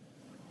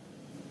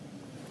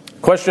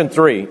 Question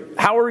 3,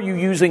 how are you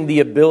using the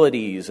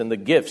abilities and the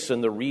gifts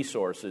and the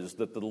resources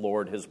that the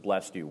Lord has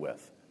blessed you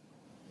with?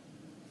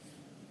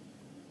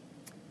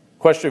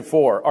 Question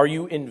 4, are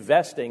you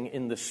investing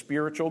in the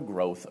spiritual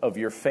growth of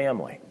your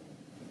family?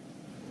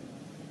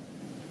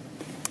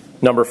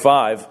 Number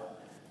 5,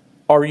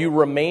 are you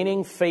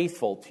remaining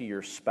faithful to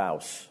your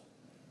spouse?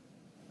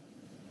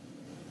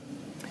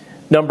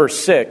 Number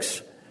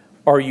 6,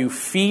 are you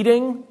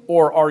feeding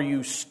or are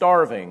you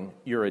starving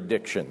your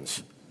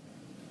addictions?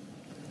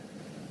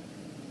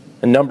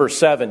 And number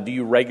 7, do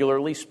you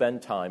regularly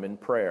spend time in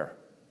prayer?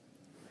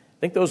 I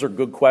think those are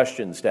good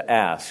questions to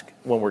ask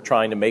when we're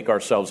trying to make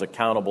ourselves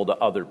accountable to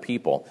other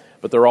people.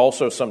 But they're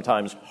also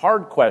sometimes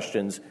hard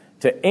questions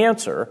to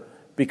answer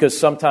because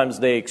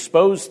sometimes they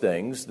expose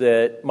things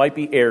that might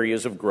be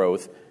areas of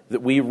growth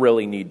that we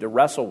really need to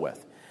wrestle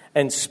with.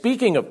 And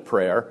speaking of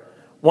prayer,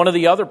 one of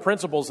the other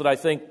principles that I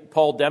think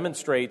Paul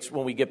demonstrates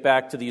when we get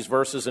back to these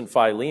verses in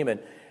Philemon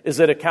is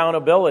that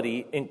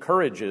accountability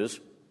encourages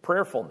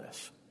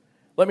prayerfulness.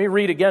 Let me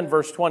read again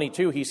verse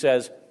 22. He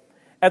says,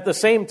 at the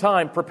same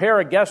time, prepare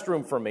a guest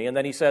room for me. And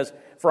then he says,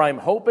 for I'm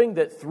hoping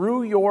that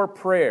through your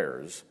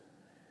prayers,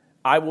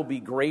 I will be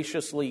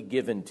graciously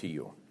given to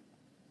you.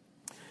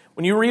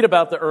 When you read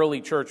about the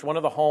early church, one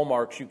of the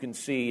hallmarks you can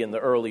see in the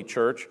early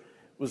church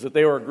was that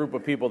they were a group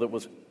of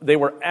people they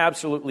were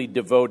absolutely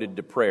devoted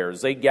to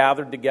prayers. They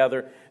gathered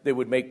together. They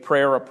would make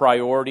prayer a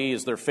priority.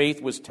 As their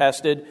faith was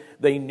tested,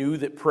 they knew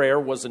that prayer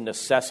was a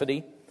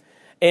necessity.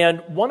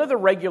 And one of the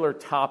regular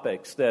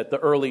topics that the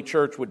early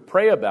church would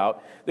pray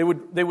about, they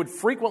would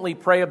frequently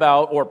pray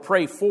about or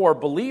pray for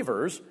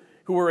believers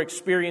who were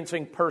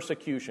experiencing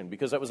persecution,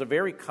 because that was a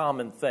very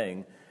common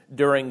thing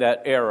during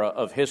that era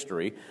of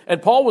history.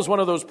 And Paul was one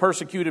of those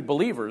persecuted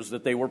believers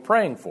that they were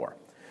praying for.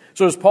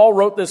 So as Paul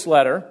wrote this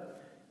letter,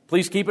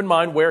 please keep in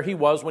mind where he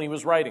was when he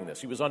was writing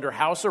this. He was under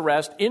house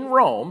arrest in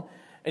Rome,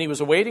 and he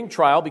was awaiting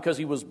trial because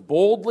he was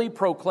boldly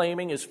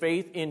proclaiming his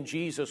faith in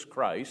Jesus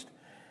Christ,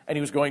 and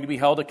he was going to be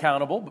held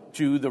accountable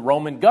to the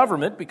Roman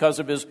government because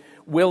of his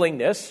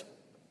willingness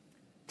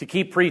to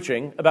keep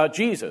preaching about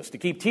Jesus, to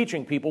keep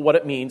teaching people what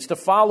it means to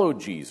follow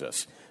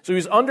Jesus. So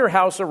he's under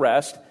house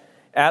arrest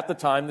at the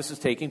time this is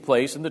taking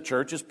place, and the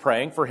church is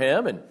praying for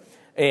him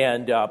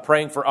and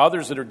praying for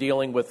others that are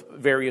dealing with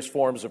various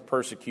forms of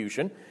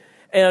persecution.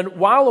 And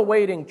while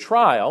awaiting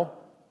trial,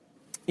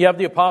 you have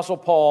the Apostle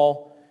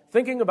Paul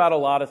thinking about a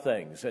lot of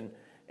things.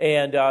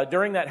 And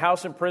during that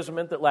house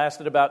imprisonment that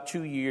lasted about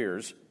 2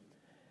 years,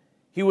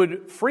 he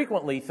would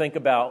frequently think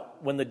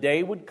about when the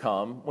day would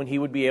come when he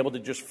would be able to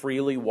just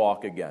freely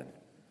walk again.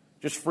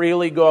 Just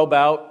freely go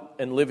about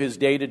and live his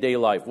day-to-day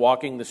life,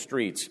 walking the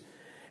streets.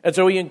 And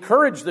so he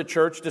encouraged the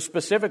church to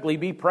specifically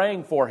be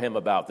praying for him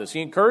about this.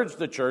 He encouraged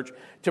the church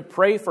to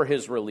pray for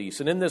his release.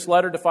 And in this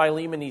letter to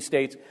Philemon, he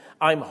states,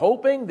 I'm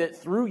hoping that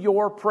through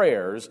your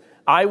prayers,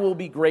 I will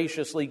be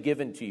graciously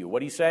given to you.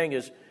 What he's saying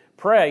is,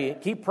 pray,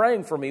 keep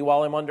praying for me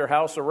while I'm under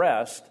house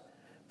arrest.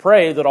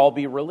 Pray that I'll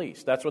be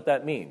released. That's what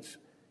that means.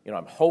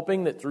 I'm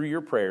hoping that through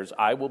your prayers,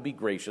 I will be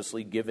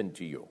graciously given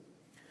to you.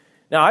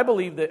 Now, I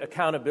believe that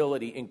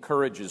accountability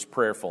encourages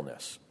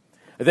prayerfulness.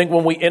 I think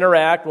when we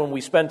interact, when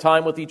we spend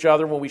time with each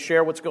other, when we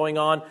share what's going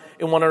on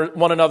in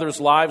one another's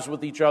lives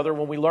with each other,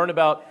 when we learn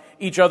about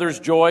each other's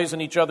joys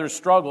and each other's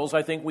struggles,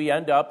 I think we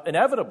end up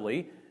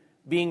inevitably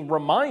being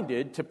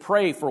reminded to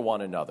pray for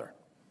one another.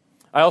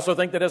 I also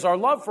think that as our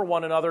love for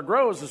one another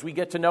grows, as we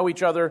get to know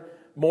each other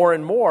more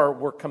and more,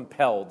 we're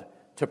compelled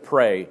to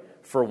pray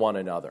for one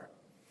another.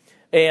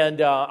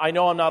 And I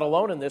know I'm not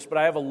alone in this, but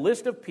I have a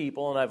list of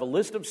people and I have a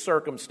list of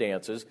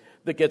circumstances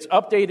that gets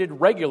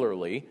updated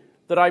regularly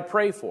that I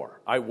pray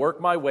for. I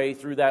work my way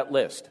through that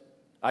list.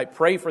 I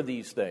pray for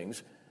these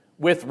things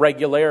with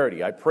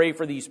regularity. I pray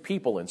for these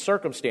people and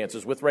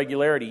circumstances with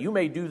regularity. You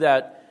may do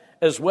that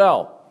as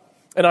well.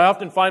 And I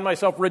often find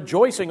myself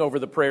rejoicing over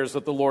the prayers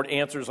that the Lord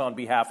answers on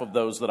behalf of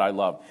those that I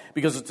love,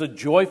 because it's a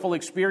joyful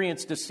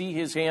experience to see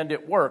His hand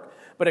at work.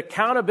 But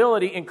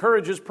accountability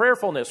encourages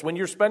prayerfulness. When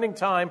you're spending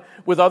time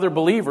with other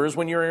believers,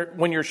 when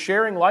you're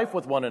sharing life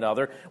with one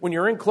another, when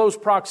you're in close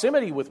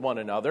proximity with one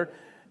another,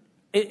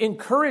 it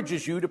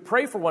encourages you to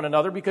pray for one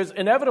another, because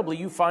inevitably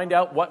you find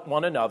out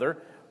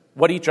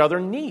what each other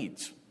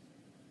needs.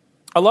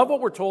 I love what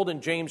we're told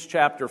in James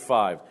chapter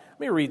 5. Let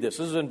me read this.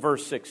 This is in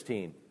verse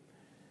 16.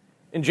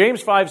 In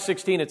James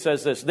 5:16, it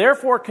says this,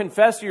 therefore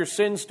confess your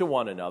sins to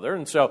one another.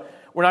 And so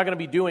we're not going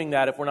to be doing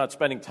that if we're not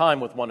spending time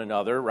with one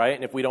another, right?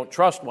 And if we don't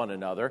trust one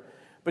another.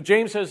 But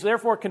James says,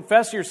 therefore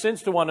confess your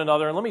sins to one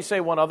another. And let me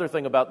say one other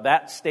thing about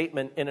that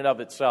statement in and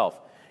of itself.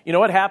 You know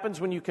what happens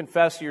when you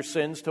confess your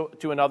sins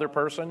to another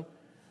person?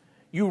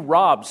 You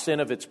rob sin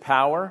of its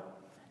power.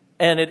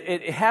 And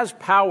it has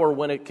power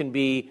when it can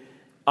be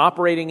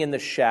operating in the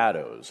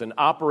shadows and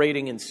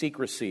operating in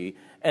secrecy,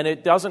 and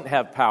it doesn't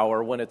have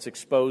power when it's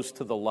exposed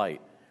to the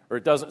light, or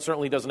it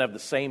certainly doesn't have the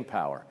same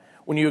power.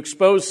 When you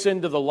expose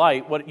sin to the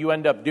light, what you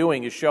end up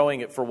doing is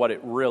showing it for what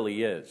it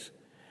really is.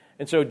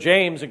 And so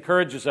James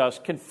encourages us,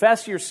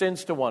 confess your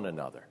sins to one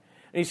another.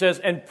 And he says,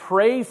 and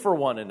pray for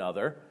one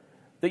another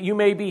that you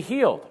may be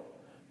healed.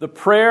 The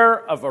prayer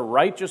of a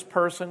righteous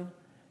person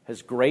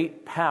has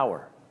great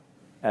power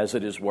as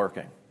it is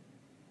working.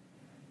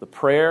 The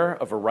prayer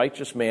of a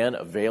righteous man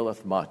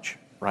availeth much,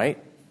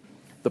 right?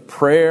 The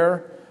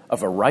prayer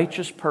of a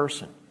righteous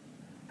person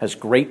has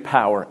great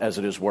power as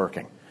it is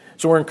working.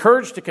 So we're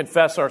encouraged to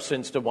confess our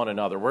sins to one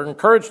another. We're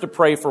encouraged to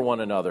pray for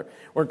one another.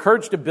 We're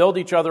encouraged to build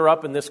each other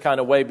up in this kind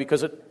of way,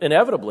 because it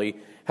inevitably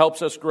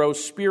helps us grow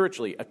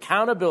spiritually.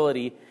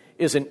 Accountability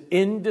is an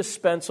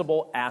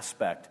indispensable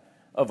aspect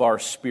of our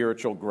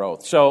spiritual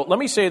growth. So let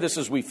me say this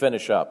as we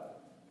finish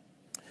up.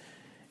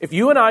 If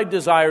you and I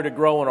desire to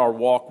grow in our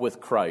walk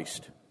with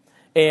Christ,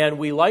 and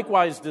we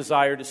likewise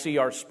desire to see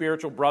our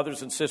spiritual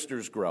brothers and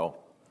sisters grow,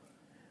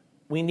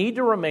 we need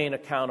to remain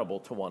accountable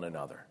to one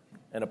another.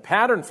 And a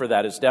pattern for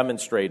that is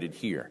demonstrated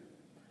here.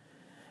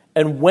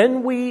 And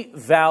when we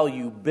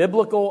value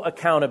biblical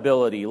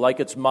accountability like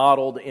it's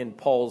modeled in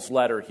Paul's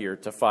letter here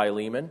to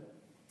Philemon,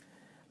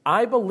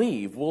 I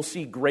believe we'll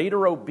see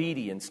greater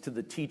obedience to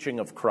the teaching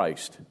of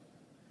Christ.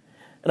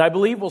 And I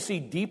believe we'll see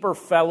deeper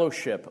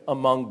fellowship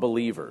among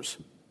believers.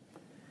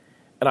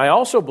 And I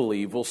also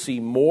believe we'll see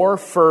more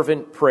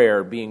fervent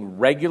prayer being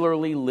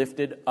regularly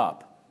lifted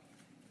up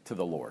to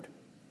the Lord.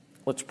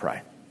 Let's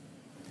pray.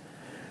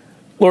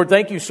 Lord,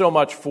 thank you so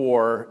much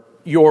for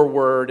your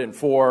word and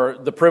for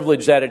the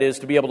privilege that it is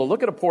to be able to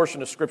look at a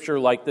portion of Scripture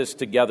like this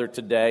together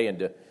today,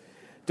 and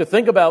to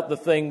think about the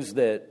things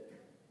that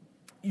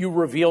you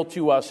reveal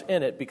to us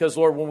in it. Because,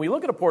 Lord, when we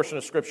look at a portion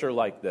of Scripture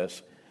like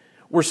this,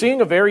 we're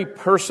seeing a very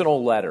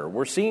personal letter.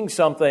 We're seeing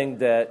something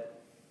that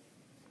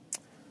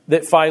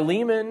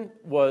Philemon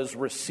was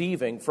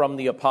receiving from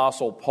the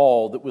Apostle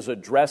Paul that was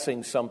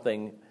addressing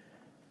something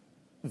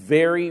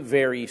very,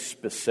 very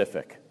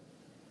specific.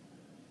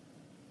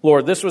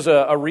 Lord, this was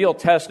a real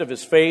test of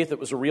his faith. It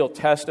was a real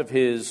test of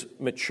his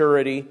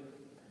maturity.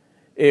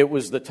 It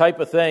was the type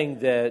of thing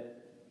that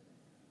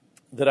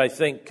I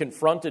think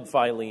confronted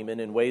Philemon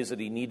in ways that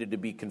he needed to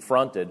be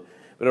confronted,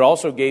 but it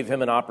also gave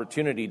him an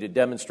opportunity to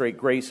demonstrate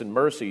grace and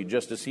mercy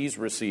just as he's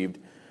received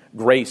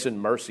grace and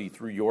mercy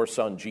through your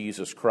Son,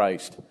 Jesus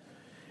Christ.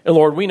 And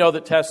Lord, we know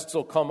that tests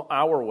will come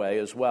our way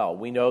as well.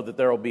 We know that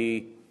there will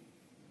be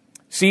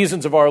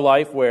seasons of our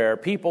life where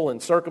people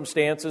and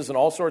circumstances and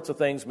all sorts of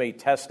things may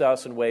test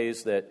us in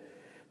ways that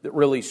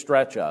really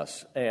stretch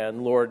us.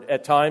 And Lord,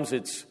 at times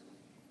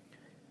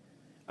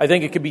I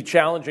think it can be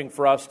challenging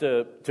for us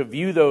to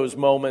view those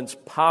moments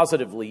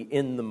positively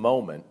in the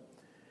moment.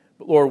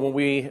 But Lord, when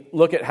we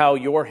look at how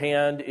your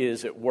hand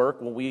is at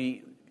work, when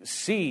we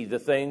see the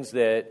things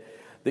that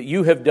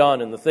you have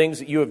done and the things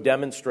that you have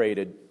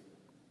demonstrated,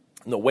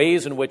 and the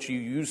ways in which you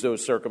use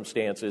those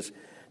circumstances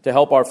to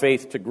help our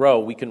faith to grow,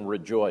 we can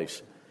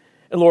rejoice.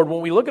 And Lord,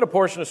 when we look at a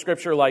portion of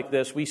Scripture like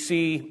this, we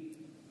see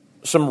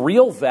some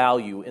real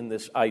value in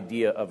this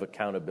idea of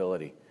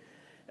accountability.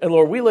 And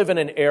Lord, we live in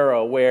an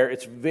era where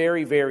it's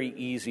very, very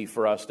easy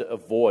for us to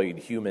avoid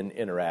human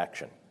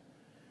interaction.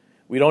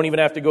 We don't even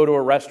have to go to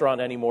a restaurant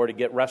anymore to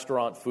get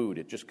restaurant food.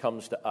 It just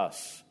comes to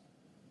us.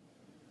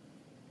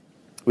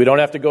 We don't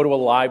have to go to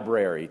a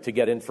library to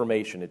get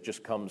information. It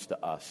just comes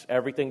to us.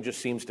 Everything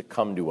just seems to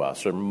come to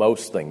us, or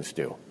most things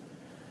do.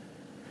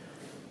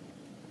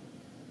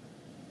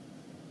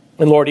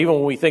 And Lord, even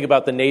when we think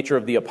about the nature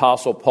of the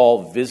Apostle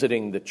Paul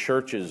visiting the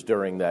churches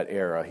during that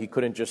era, he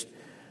couldn't just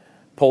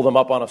pull them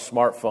up on a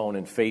smartphone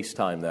and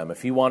FaceTime them.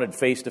 If he wanted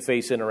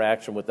face-to-face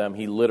interaction with them,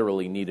 he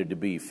literally needed to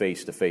be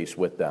face-to-face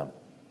with them.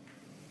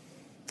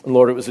 And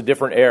Lord, it was a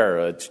different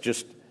era. It's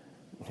just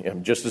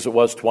as it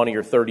was 20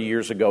 or 30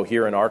 years ago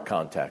here in our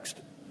context.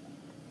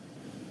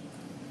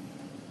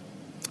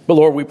 But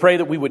Lord, we pray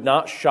that we would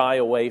not shy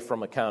away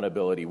from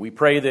accountability. We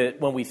pray that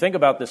when we think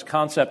about this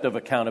concept of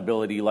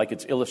accountability, like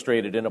it's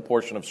illustrated in a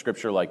portion of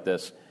Scripture like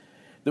this,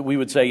 that we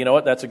would say, you know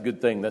what, that's a good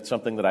thing. That's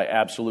something that I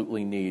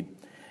absolutely need.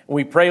 And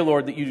we pray,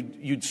 Lord, that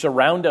you'd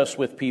surround us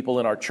with people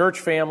in our church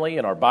family,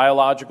 in our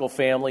biological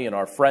family, in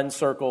our friend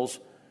circles,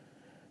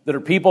 that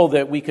are people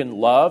that we can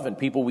love and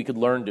people we could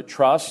learn to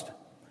trust,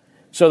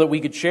 so that we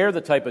could share the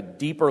type of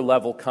deeper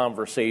level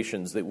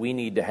conversations that we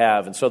need to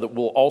have, and so that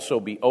we'll also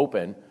be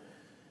open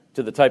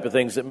to the type of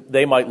things that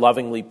they might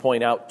lovingly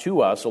point out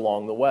to us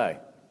along the way.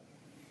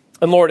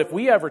 And Lord, if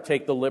we ever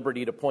take the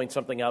liberty to point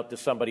something out to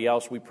somebody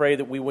else, we pray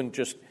that we wouldn't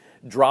just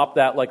drop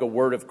that like a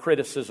word of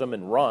criticism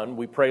and run.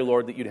 We pray,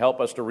 Lord, that you'd help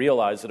us to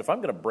realize that if I'm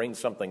going to bring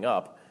something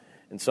up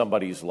in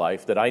somebody's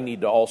life, that I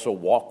need to also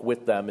walk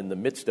with them in the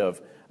midst of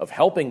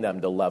helping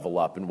them to level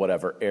up in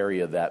whatever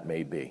area that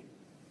may be.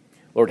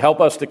 Lord,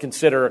 help us to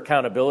consider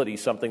accountability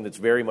something that's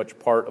very much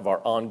part of our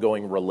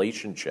ongoing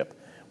relationship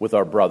with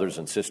our brothers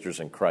and sisters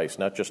in Christ,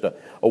 not just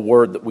a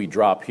word that we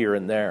drop here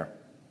and there.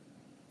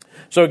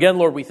 So again,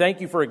 Lord, we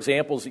thank you for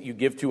examples that you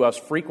give to us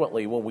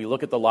frequently when we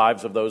look at the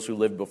lives of those who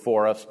lived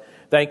before us.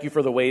 Thank you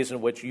for the ways in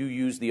which you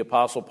used the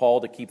Apostle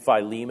Paul to keep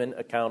Philemon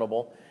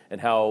accountable,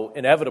 and how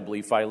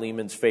inevitably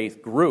Philemon's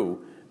faith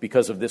grew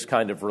because of this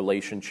kind of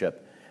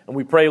relationship. And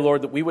we pray,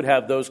 Lord, that we would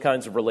have those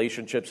kinds of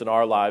relationships in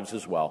our lives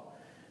as well,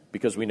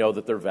 because we know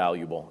that they're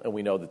valuable, and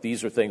we know that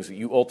these are things that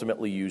you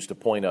ultimately use to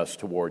point us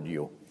toward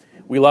you.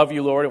 We love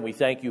you, Lord, and we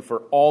thank you for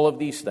all of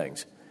these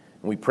things.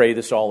 And we pray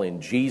this all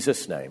in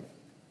Jesus' name.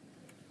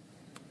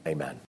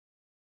 Amen.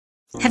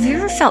 Have you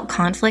ever felt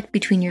conflict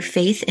between your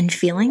faith and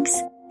feelings?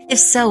 If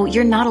so,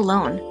 you're not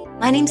alone.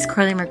 My name's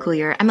Carly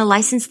Mercoulier. I'm a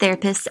licensed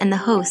therapist and the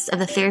host of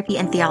the Therapy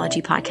and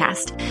Theology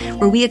podcast,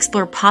 where we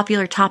explore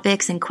popular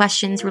topics and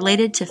questions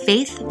related to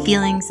faith,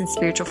 feelings, and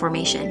spiritual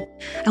formation.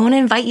 I want to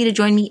invite you to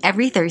join me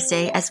every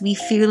Thursday as we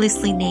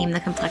fearlessly name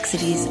the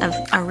complexities of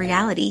our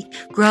reality,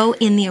 grow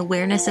in the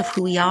awareness of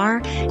who we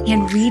are,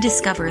 and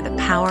rediscover the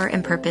power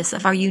and purpose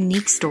of our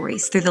unique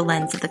stories through the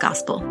lens of the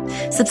gospel.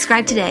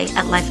 Subscribe today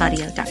at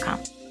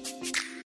lifeaudio.com.